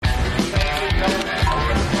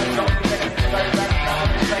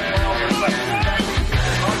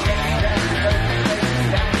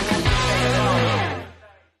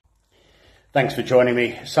Thanks for joining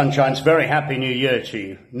me. Sunshine's very happy new year to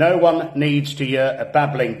you. No one needs to hear a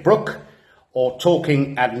babbling brook or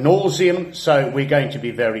talking ad nauseum, so we're going to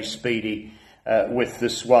be very speedy with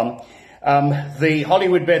this one. The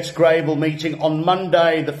Hollywoodbets Greyville meeting on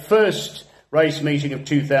Monday, the first race meeting of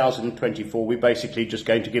 2024. We're basically just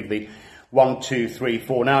going to give the 1, 2, 3,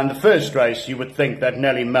 4. Now, in the first race, you would think that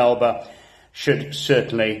Nellie Melba should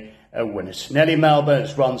certainly win it. Nellie Melba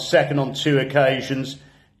has run second on 2 occasions.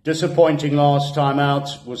 Disappointing last time out,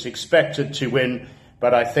 was expected to win,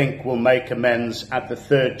 but I think will make amends at the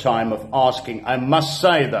third time of asking. I must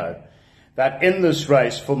say, though, that in this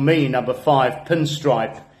race, for me, number 5,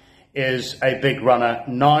 Pinstripe, is a big runner.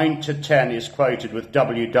 9 to 10 is quoted with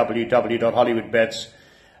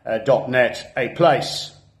www.hollywoodbets.net a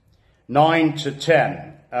place. 9 to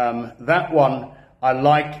 10. That one I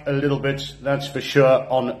like a little bit, that's for sure,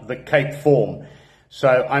 on the Cape form.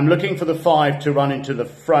 So I'm looking for the 5 to run into the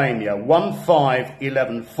frame here. 1, 5,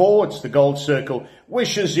 11, 4. It's the gold circle.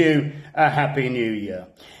 Wishes you a happy new year.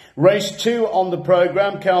 Race 2 on the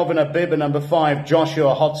program. Calvin Abib and number 5,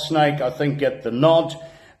 Joshua Hot Snake, I think get the nod.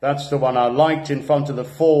 That's the one I liked in front of the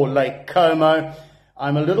 4, Lake Como.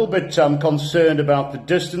 I'm a little bit concerned about the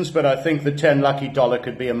distance, but I think the 10 Lucky Dollar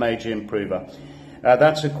could be a major improver.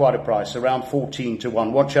 That's quite a price, around 14 to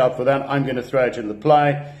 1. Watch out for that. I'm going to throw it in the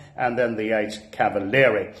play. And then the 8,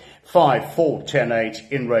 Cavalieri. 5, 4, 10, 8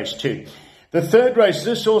 in race 2. The third race,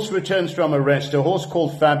 this horse returns from a rest, a horse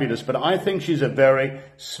called Fabulous, but I think she's a very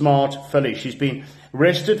smart filly. She's been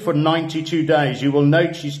rested for 92 days. You will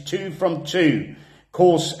note she's 2 from 2,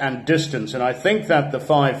 course and distance. And I think that the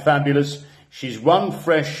 5, Fabulous, she's run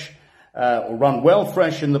fresh, or run well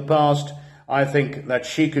fresh in the past. I think that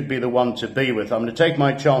she could be the one to be with. I'm going to take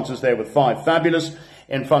my chances there with 5, Fabulous.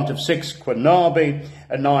 In front of 6, Quinabi,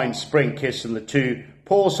 a 9, Spring Kiss, and the 2,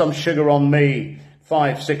 Pour Some Sugar on Me,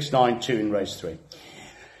 5, 6, 9, 2 in race 3.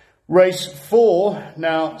 Race 4,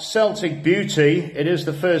 now Celtic Beauty, it is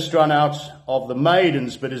the first run out of the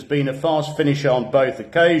maidens, but has been a fast finisher on both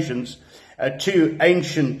occasions. 2,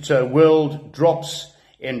 Ancient World drops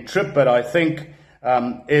in trip, but I think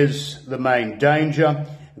is the main danger.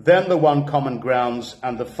 Then the 1, Common Grounds,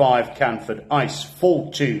 and the 5, Canford Ice,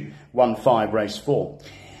 4, 2, 1, 5, race 4.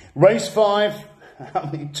 Race 5, how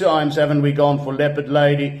many times haven't we gone for Leopard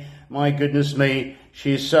Lady? My goodness me,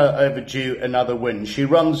 she is so overdue another win. She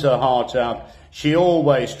runs her heart out. She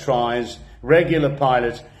always tries. Regular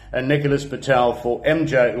pilot, and Nicholas Patel for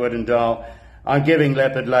MJ Oudendal. I'm giving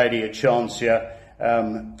Leopard Lady a chance here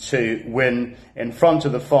to win. In front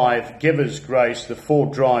of the 5, Giver's Grace, the 4,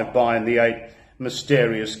 Drive By, and the 8,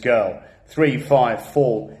 Mysterious Girl. 3, 5,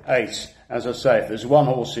 4, 8. As I say, if there's one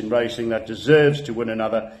horse in racing that deserves to win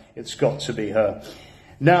another, it's got to be her.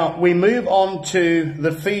 Now, we move on to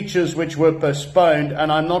the features which were postponed, and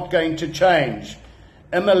I'm not going to change.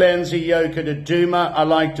 Emalenzi Yoka de Duma, I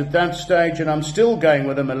liked at that stage, and I'm still going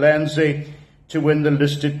with Emalenzi to win the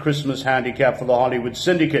listed Christmas handicap for the Hollywood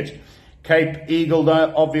Syndicate. Cape Eagle,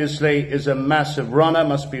 though, obviously is a massive runner,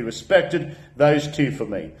 must be respected. Those 2 for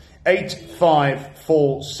me. 8, 5,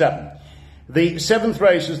 4, 7. The 7th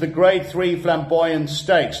race is the Grade 3 Flamboyant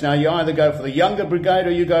Stakes. Now, you either go for the younger brigade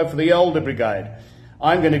or you go for the older brigade.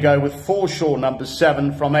 I'm going to go with Forshaw, number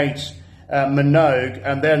 7, from 8, Minogue,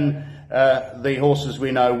 and then the horses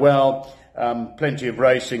we know well, plenty of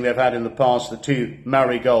racing they've had in the past, the 2,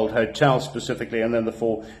 Marigold Hotel specifically, and then the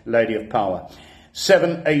 4, Lady of Power.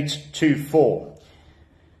 7, 8, 2, 4.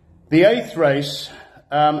 The 8th race,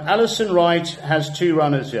 Alison Wright has 2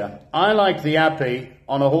 runners here. I like the Appy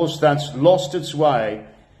on a horse that's lost its way,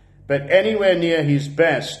 but anywhere near his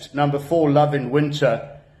best, number 4, Love in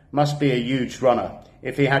Winter, must be a huge runner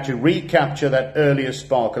if he had to recapture that earlier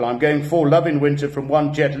sparkle. I'm going for Love in Winter from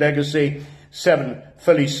 1, Jet Legacy, 7,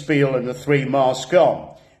 Philly Spiel, and the 3, Mask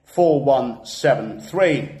On. 4, 1, 7,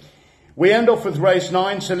 3. We end off with race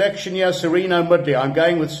 9, Selection here, Sereno Mudley. I'm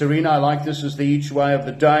going with Serena. I like this as the each way of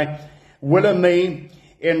the day. Willamee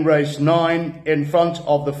in race 9, in front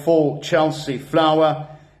of the 4, Chelsea Flower,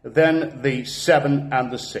 then the 7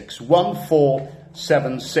 and the 6. 1, 4,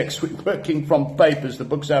 7, 6. We're working from papers. The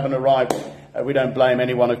books haven't arrived. We don't blame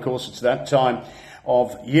anyone, of course. It's that time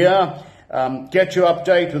of year. Get your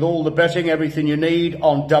update with all the betting, everything you need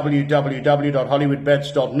on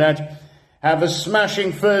www.hollywoodbets.net. Have a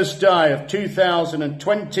smashing first day of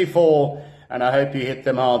 2024, and I hope you hit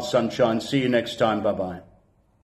them hard, Sunshine. See you next time. Bye-bye.